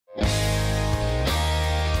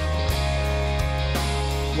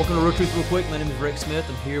Welcome to Real Truth Real Quick. My name is Rick Smith.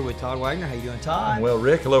 I'm here with Todd Wagner. How you doing, Todd? Well,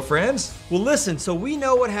 Rick. Hello, friends. Well, listen, so we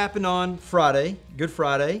know what happened on Friday, Good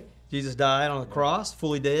Friday. Jesus died on the cross,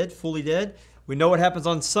 fully dead, fully dead. We know what happens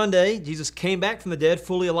on Sunday. Jesus came back from the dead,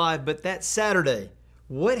 fully alive. But that Saturday,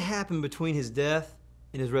 what happened between his death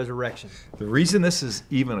and his resurrection? The reason this is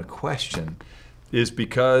even a question is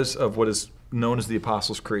because of what is known as the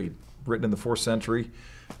Apostles' Creed, written in the 4th century,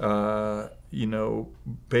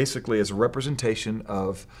 basically as a representation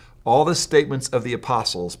of all the statements of the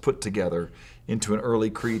apostles put together into an early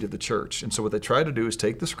creed of the church. And so what they try to do is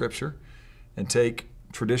take the scripture and take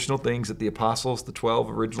traditional things that the apostles, the 12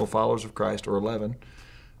 original followers of Christ, or 11,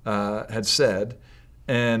 had said,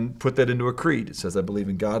 and put that into a creed. It says, I believe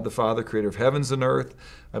in God the Father, creator of heavens and earth.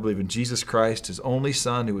 I believe in Jesus Christ, his only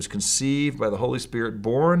Son, who was conceived by the Holy Spirit,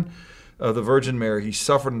 born of the Virgin Mary. He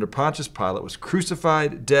suffered under Pontius Pilate, was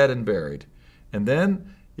crucified, dead, and buried. And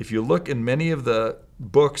then, if you look in many of the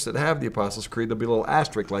books that have the Apostles' Creed, there'll be a little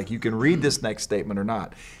asterisk, like you can read this next statement or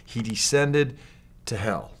not. He descended to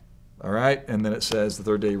hell. All right? And then it says the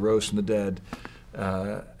third day he rose from the dead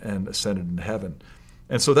and ascended into heaven.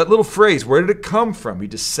 And so that little phrase, where did it come from? He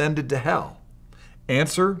descended to hell.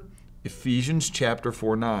 Answer, Ephesians chapter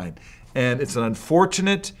 4:9. And it's an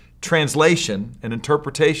unfortunate translation and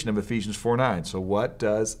interpretation of Ephesians 4:9. So what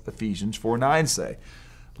does Ephesians 4:9 say?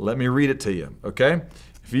 Let me read it to you, okay?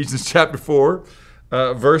 Ephesians chapter 4,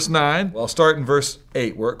 verse 9. Well, I'll start in verse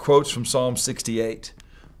 8, where it quotes from Psalm 68,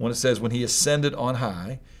 when it says, when he ascended on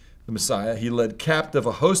high, the Messiah, he led captive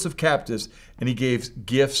a host of captives, and he gave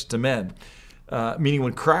gifts to men. Meaning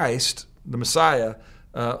when Christ, the Messiah,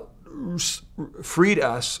 freed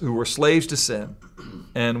us who were slaves to sin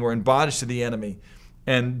and were in bondage to the enemy,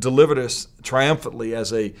 and delivered us triumphantly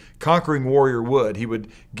as a conquering warrior would. He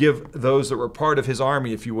would give those that were part of his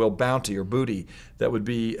army, if you will, bounty or booty that would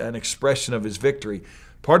be an expression of his victory.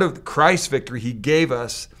 Part of Christ's victory, he gave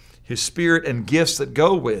us his Spirit and gifts that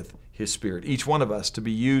go with his Spirit, each one of us, to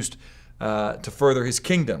be used to further his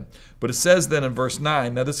kingdom. But it says then in verse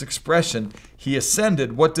 9, now this expression, he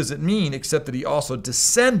ascended, what does it mean except that he also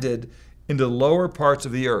descended into the lower parts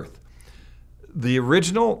of the earth? The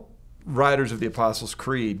original writers of the Apostles'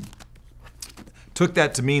 Creed took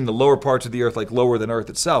that to mean the lower parts of the earth, like lower than earth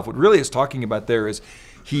itself. What really it's talking about there is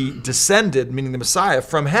he descended, meaning the Messiah,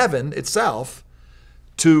 from heaven itself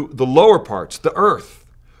to the lower parts, the earth,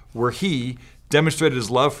 where he demonstrated his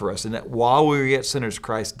love for us, and that while we were yet sinners,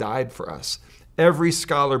 Christ died for us. Every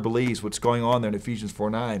scholar believes what's going on there in Ephesians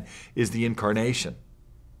 4:9 is the incarnation,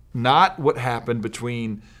 not what happened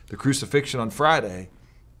between the crucifixion on Friday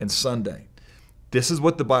and Sunday. This is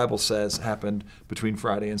what the Bible says happened between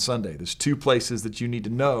Friday and Sunday. There's two places that you need to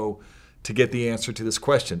know to get the answer to this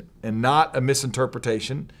question, and not a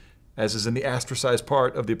misinterpretation, as is in the astracized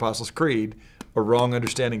part of the Apostles' Creed, a wrong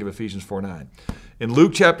understanding of Ephesians 4:9. In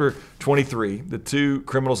Luke chapter 23, the two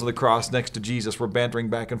criminals of the cross next to Jesus were bantering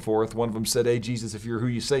back and forth. One of them said, hey, Jesus, if you're who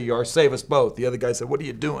you say you are, save us both. The other guy said, what are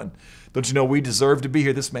you doing? Don't you know we deserve to be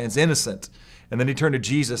here? This man's innocent. And then he turned to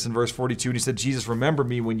Jesus in verse 42 and he said, Jesus, remember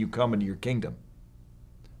me when you come into your kingdom.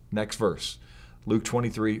 Next verse, Luke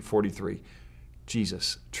 23:43.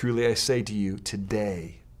 Jesus, truly I say to you,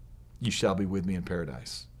 today you shall be with me in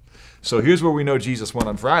paradise. So here's where we know Jesus went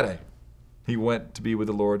on Friday. He went to be with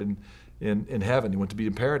the Lord in heaven. He went to be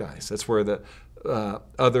in paradise. That's where the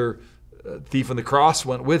other thief on the cross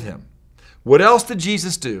went with him. What else did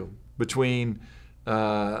Jesus do between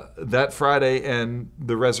that Friday and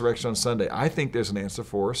the resurrection on Sunday? I think there's an answer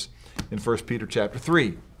for us in 1 Peter chapter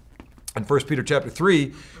 3. In 1 Peter chapter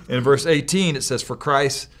 3, in verse 18, it says, for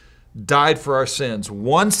Christ died for our sins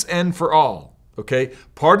once and for all. Okay?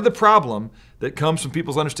 Part of the problem that comes from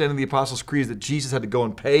people's understanding of the Apostles' Creed is that Jesus had to go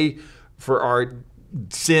and pay for our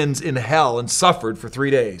sins in hell and suffered for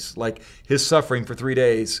 3 days. Like his suffering for 3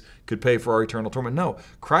 days could pay for our eternal torment. No,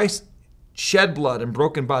 Christ shed blood and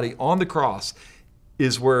broken body on the cross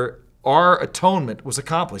is where our atonement was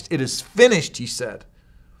accomplished. It is finished, he said.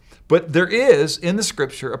 But there is, in the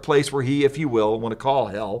scripture, a place where he, if you will, want to call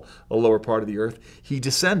hell a lower part of the earth, he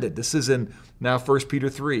descended. This is in now 1 Peter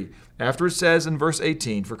 3. After it says in verse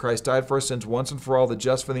 18, for Christ died for our sins once and for all, the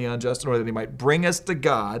just for the unjust, in order that he might bring us to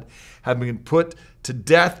God, having been put to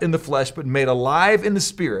death in the flesh, but made alive in the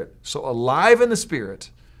Spirit. So alive in the Spirit.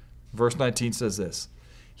 Verse 19 says this,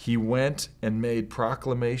 he went and made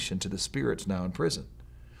proclamation to the spirits now in prison,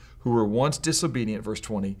 who were once disobedient, verse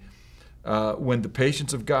 20, when the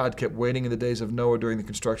patience of God kept waiting in the days of Noah during the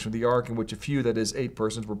construction of the ark, in which a few, that is 8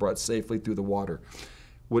 persons, were brought safely through the water.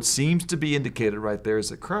 What seems to be indicated right there is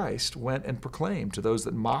that Christ went and proclaimed to those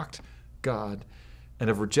that mocked God and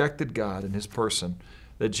have rejected God in his person,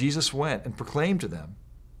 that Jesus went and proclaimed to them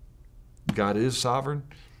God is sovereign.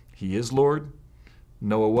 He is Lord.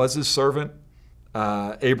 Noah was his servant.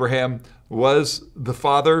 Abraham was the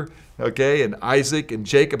father, okay, and Isaac and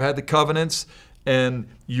Jacob had the covenants. And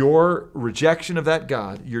your rejection of that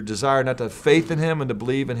God, your desire not to have faith in him and to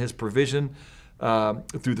believe in his provision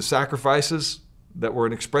through the sacrifices that were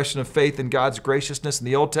an expression of faith in God's graciousness in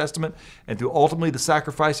the Old Testament, and through ultimately the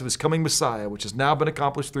sacrifice of his coming Messiah, which has now been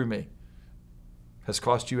accomplished through me, has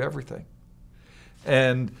cost you everything.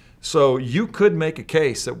 And so you could make a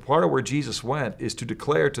case that part of where Jesus went is to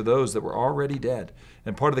declare to those that were already dead.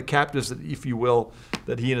 And part of the captives, that, if you will,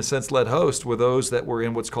 that he in a sense led host were those that were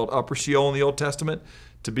in what's called Upper Sheol in the Old Testament,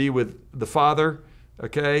 to be with the Father,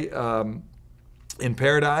 okay, in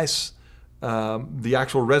paradise. The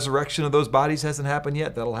actual resurrection of those bodies hasn't happened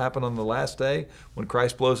yet. That'll happen on the last day when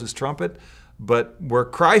Christ blows his trumpet. But where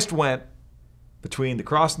Christ went between the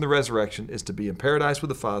cross and the resurrection is to be in paradise with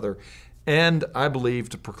the Father, and I believe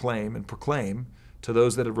to proclaim to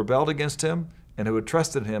those that had rebelled against him and who had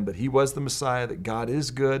trusted him that he was the Messiah, that God is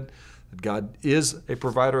good, that God is a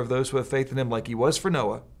provider of those who have faith in him like he was for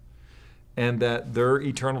Noah, and that their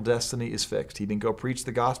eternal destiny is fixed. He didn't go preach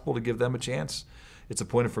the gospel to give them a chance. It's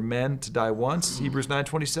appointed for men to die once, Hebrews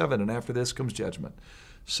 9:27, and after this comes judgment.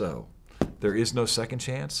 So there is no second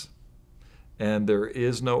chance, and there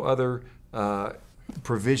is no other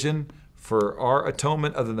provision for our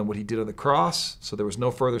atonement other than what he did on the cross. So there was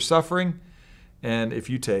no further suffering. And if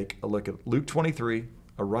you take a look at Luke 23,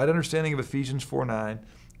 a right understanding of Ephesians 4:9,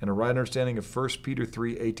 and a right understanding of 1 Peter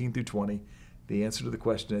 3:18 through 20, the answer to the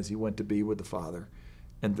question is he went to be with the Father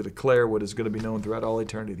and to declare what is going to be known throughout all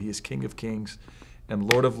eternity. He is King of kings and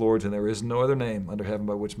Lord of lords, and there is no other name under heaven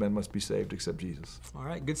by which men must be saved except Jesus. All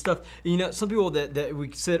right, good stuff. You know, some people that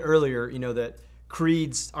we said earlier, you know, that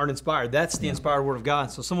creeds aren't inspired. That's the inspired word of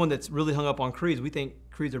God. So someone that's really hung up on creeds, we think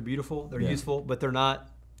creeds are beautiful, they're useful, but they're not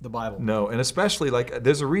the Bible. No, and especially, like,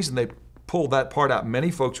 there's a reason they pull that part out.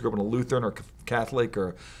 Many folks who grew up in a Lutheran or Catholic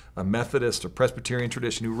or a Methodist or Presbyterian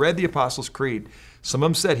tradition who read the Apostles' Creed, some of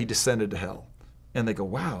them said he descended to hell. And they go,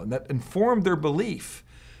 wow, and that informed their belief.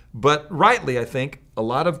 But rightly, I think, a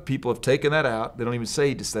lot of people have taken that out. They don't even say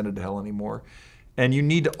he descended to hell anymore. And you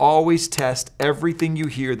need to always test everything you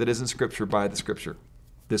hear that isn't Scripture by the Scripture.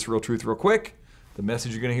 This Real Truth Real Quick, the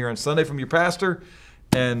message you're going to hear on Sunday from your pastor,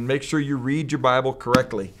 and make sure you read your Bible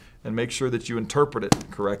correctly and make sure that you interpret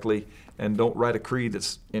it correctly and don't write a creed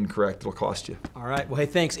that's incorrect. It'll cost you. All right. Well, hey,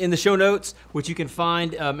 thanks. In the show notes, which you can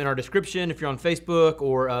find in our description if you're on Facebook,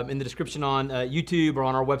 or in the description on YouTube, or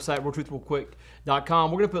on our website,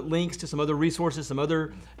 realtruthrealquick.com, we're going to put links to some other resources, some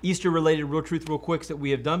other Easter-related Real Truth Real Quicks that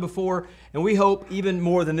we have done before. And we hope, even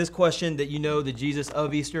more than this question, that you know the Jesus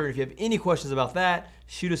of Easter. And if you have any questions about that,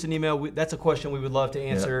 shoot us an email. That's a question we would love to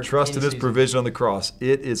answer. Trust in his provision on the cross.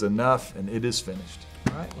 It is enough, and it is finished.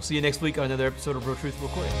 All right. We'll see you next week on another episode of Real Truth Real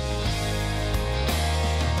Quick.